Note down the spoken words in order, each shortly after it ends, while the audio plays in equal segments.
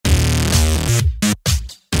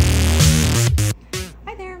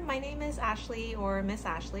Ashley, or Miss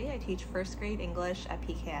Ashley. I teach first grade English at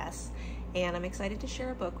PKS, and I'm excited to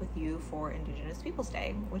share a book with you for Indigenous Peoples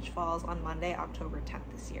Day, which falls on Monday, October 10th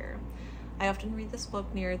this year. I often read this book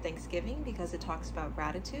near Thanksgiving because it talks about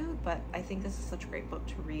gratitude, but I think this is such a great book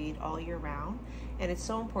to read all year round, and it's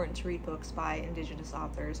so important to read books by Indigenous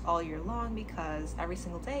authors all year long because every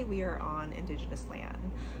single day we are on Indigenous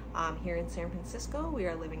land. Here in San Francisco, we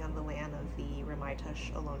are living on the land of the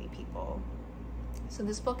Ramaytush Ohlone people. So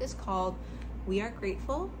this book is called We Are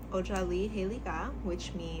Grateful, oh-jah-LEE-hay-lee-gah,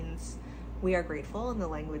 which means we are grateful in the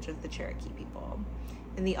language of the Cherokee people.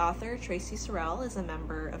 And the author, Traci Sorell, is a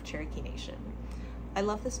member of Cherokee Nation. I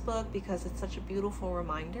love this book because it's such a beautiful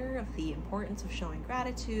reminder of the importance of showing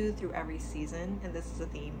gratitude through every season, and this is a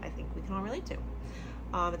theme I think we can all relate to.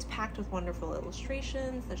 It's packed with wonderful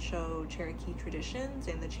illustrations that show Cherokee traditions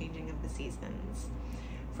and the changing of the seasons.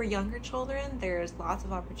 For younger children, there's lots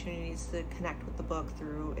of opportunities to connect with the book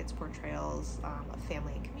through its portrayals of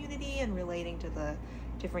family and community and relating to the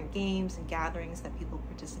different games and gatherings that people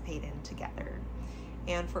participate in together.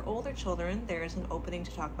 And for older children, there's an opening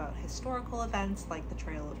to talk about historical events like the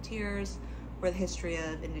Trail of Tears or the history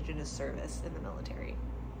of Indigenous service in the military.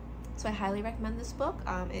 So I highly recommend this book.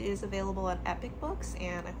 It is available on Epic Books,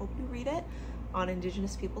 and I hope you read it on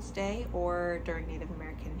Indigenous Peoples Day or during Native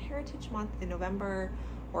American Heritage Month in November,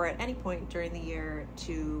 or at any point during the year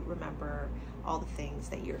to remember all the things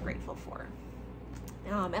that you're grateful for.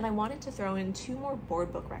 And I wanted to throw in 2 more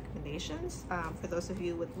board book recommendations for those of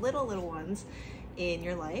you with little ones in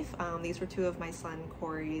your life. These were 2 of my son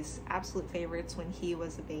Corey's absolute favorites when he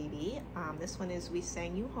was a baby. This one is We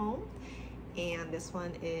Sang You Home, and this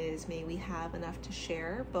one is May We Have Enough to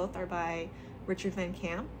Share. Both are by Richard Van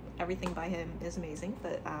Camp. Everything by him is amazing,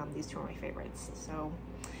 but these 2 are my favorites. So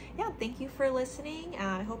yeah, thank you for listening.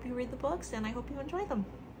 I hope you read the books and I hope you enjoy them.